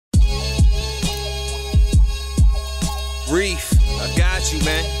Brief, I got you,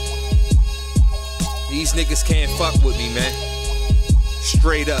 man. These niggas can't fuck with me, man.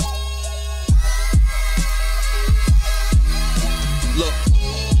 Straight up. Look,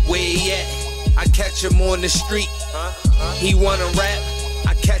 where he at? I catch him on the street. He wanna rap,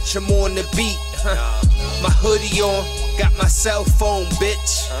 I catch him on the beat. My hoodie on, got my cell phone,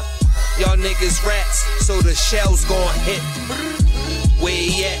 bitch. Y'all niggas rats, so the shells gon' hit. Where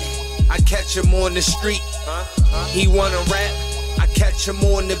he at? I catch him on the street. He wanna rap, I catch him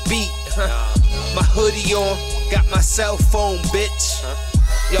on the beat. My hoodie on, got my cell phone, bitch.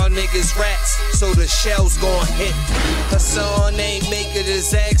 Y'all niggas rats, so the shells gon' hit. Hassan ain't make it a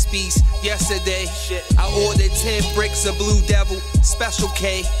Zaxby's yesterday. I ordered 10 bricks of Blue Devil, Special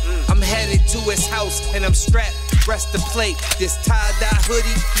K. I'm headed to his house and I'm strapped, rest to play. This tie-dye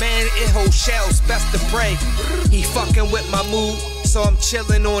hoodie, man, it holds shells, best to pray. He fucking with my mood, so I'm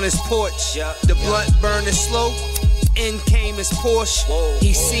chilling on his porch. The blunt burning slow, in came his Porsche.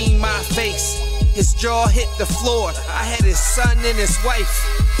 He seen my face, his jaw hit the floor. I had his son and his wife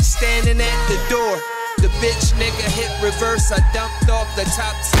standing at the door. The bitch nigga hit reverse, I dumped off the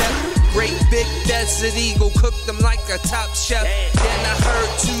top step. Great big Desert Eagle, cooked them like a top chef. Then I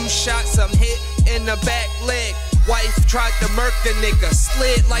heard 2 shots, I'm hit in the back leg. Wife tried to murk the nigga,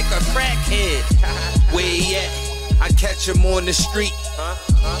 slid like a crackhead. Where he at? I catch him on the street.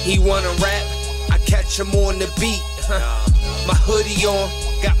 He wanna rap, I catch him on the beat. My hoodie on,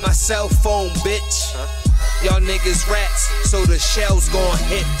 got my cell phone, bitch. Y'all niggas rats, so the shells gon'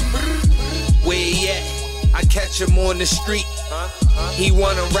 hit. Where he at? I catch him on the street. He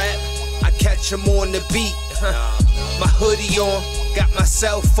wanna rap, I catch him on the beat. My hoodie on, got my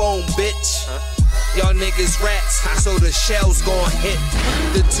cell phone, bitch. Y'all niggas rats, so the shells gon' hit.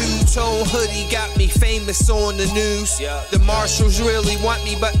 The 2-tone hoodie got me famous on the news. The marshals really want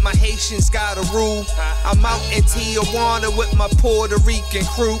me, but my Haitians gotta rule. I'm out in Tijuana with my Puerto Rican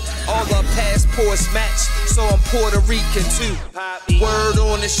crew. All our passports match, so I'm Puerto Rican too. Word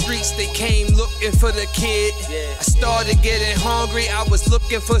on the streets, they came looking for the kid. I started getting hungry, I was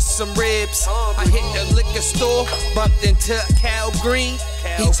looking for some ribs. I hit the liquor store, bumped into Cal Green.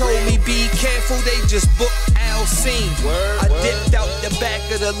 He told me be careful, they just booked Alcine. I dipped out the back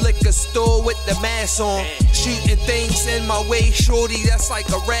of the liquor store with the mask on, shooting things in my way, shorty, that's like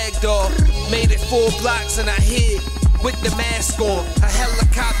a rag doll. Made it 4 blocks and I hid with the mask on. A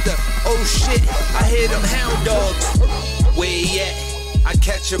helicopter, oh shit, I hear them hound dogs. Where he at? I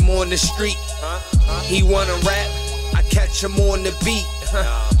catch him on the street. He wanna rap, I catch him on the beat.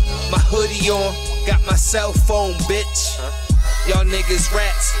 My hoodie on, got my cell phone, bitch. Y'all niggas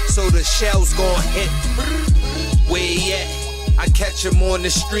rats, so the shells gon' hit. Where he at? I catch him on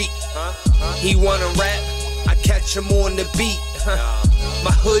the street. He wanna rap, I catch him on the beat.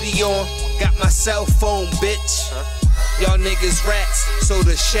 My hoodie on, got my cell phone, bitch. Y'all niggas rats, so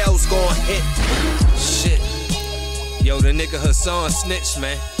the shells gon' hit. Shit. Yo, the nigga Hassan snitched,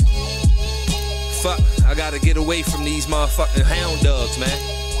 man. Fuck, I gotta get away from these motherfucking hound dogs, man.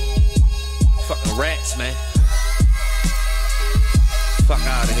 Fucking rats, man. Fuck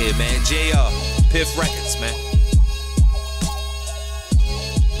out of here, man. JR, Piff Records, man.